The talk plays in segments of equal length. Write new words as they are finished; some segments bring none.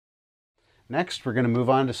Next, we're going to move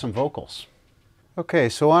on to some vocals. Okay,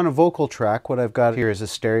 so on a vocal track, what I've got here is a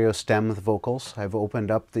stereo stem with vocals. I've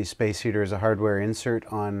opened up the space heater as a hardware insert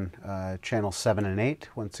on channel 7 and 8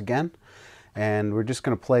 once again. And we're just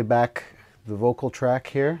going to play back the vocal track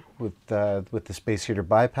here with the space heater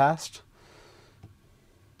bypassed.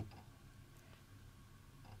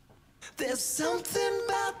 There's something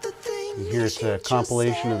about the thing. And here it's a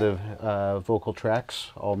compilation of the vocal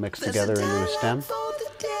tracks all mixed together into a stem.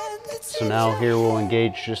 So now here we'll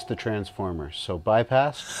engage just the transformer. So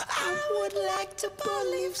bypassed,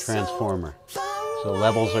 transformer. So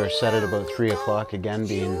levels are set at about 3 o'clock, again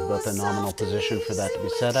being about the nominal position for that to be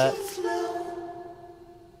set at.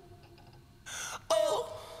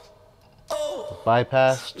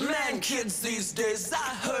 Bypassed,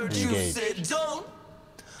 engaged.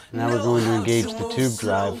 Now we're going to engage the tube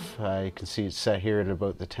drive. You can see it's set here at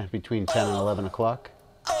about between 10 and 11 o'clock.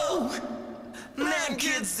 You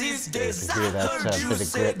can hear that bit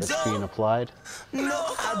of grit that's being applied.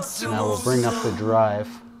 Now we'll bring up the drive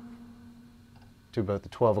to about the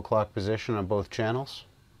 12 o'clock position on both channels.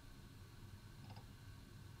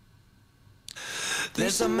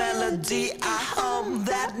 There's a melody I hum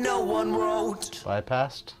that no one wrote.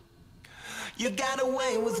 Bypassed. You got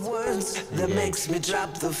away with words that makes me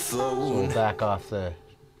drop the phone. So we'll back off the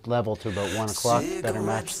level to about 1 o'clock, better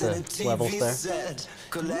match the levels there.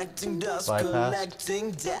 Bypassed,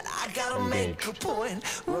 engaged.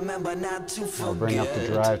 I'll bring up the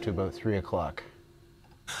drive to about 3 o'clock.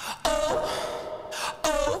 Back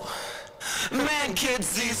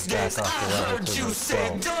off the level to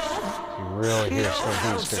about 12. You really hear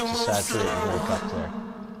things start to saturate and break up there.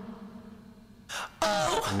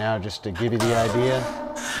 And now just to give you the idea,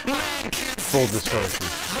 full distortion.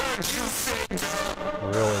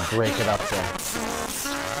 Really break it up there.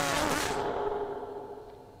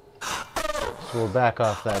 So we'll back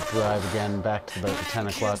off that drive again, back to about the 10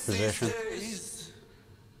 o'clock position.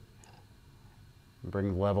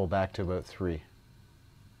 Bring the level back to about 3.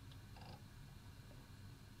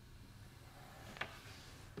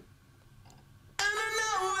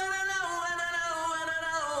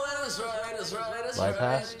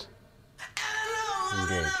 Bypassed,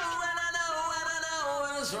 engaged.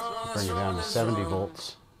 Bring it down to 70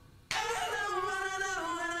 volts.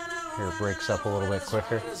 Here it breaks up a little bit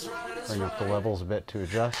quicker. Bring up the levels a bit to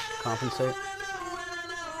adjust, compensate.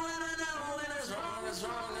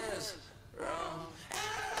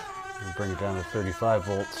 And bring it down to 35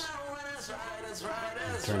 volts.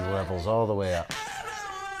 And turn the levels all the way up.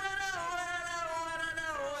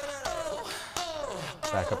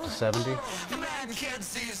 Back up to 70.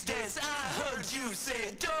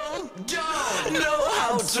 Know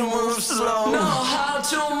how to move slow. Know how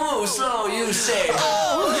to move slow. You say,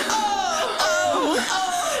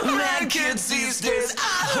 man, kids these days.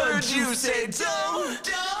 I heard you say, don't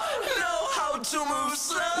know how to move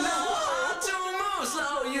slow. Know how to move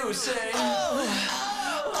slow. You say,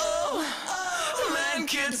 man,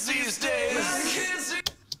 kids these days.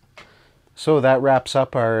 So that wraps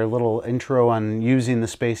up our little intro on using the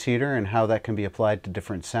space heater and how that can be applied to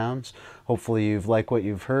different sounds. Hopefully you've liked what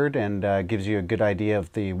you've heard and gives you a good idea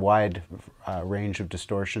of the wide range of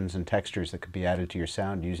distortions and textures that could be added to your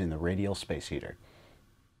sound using the Radial space heater.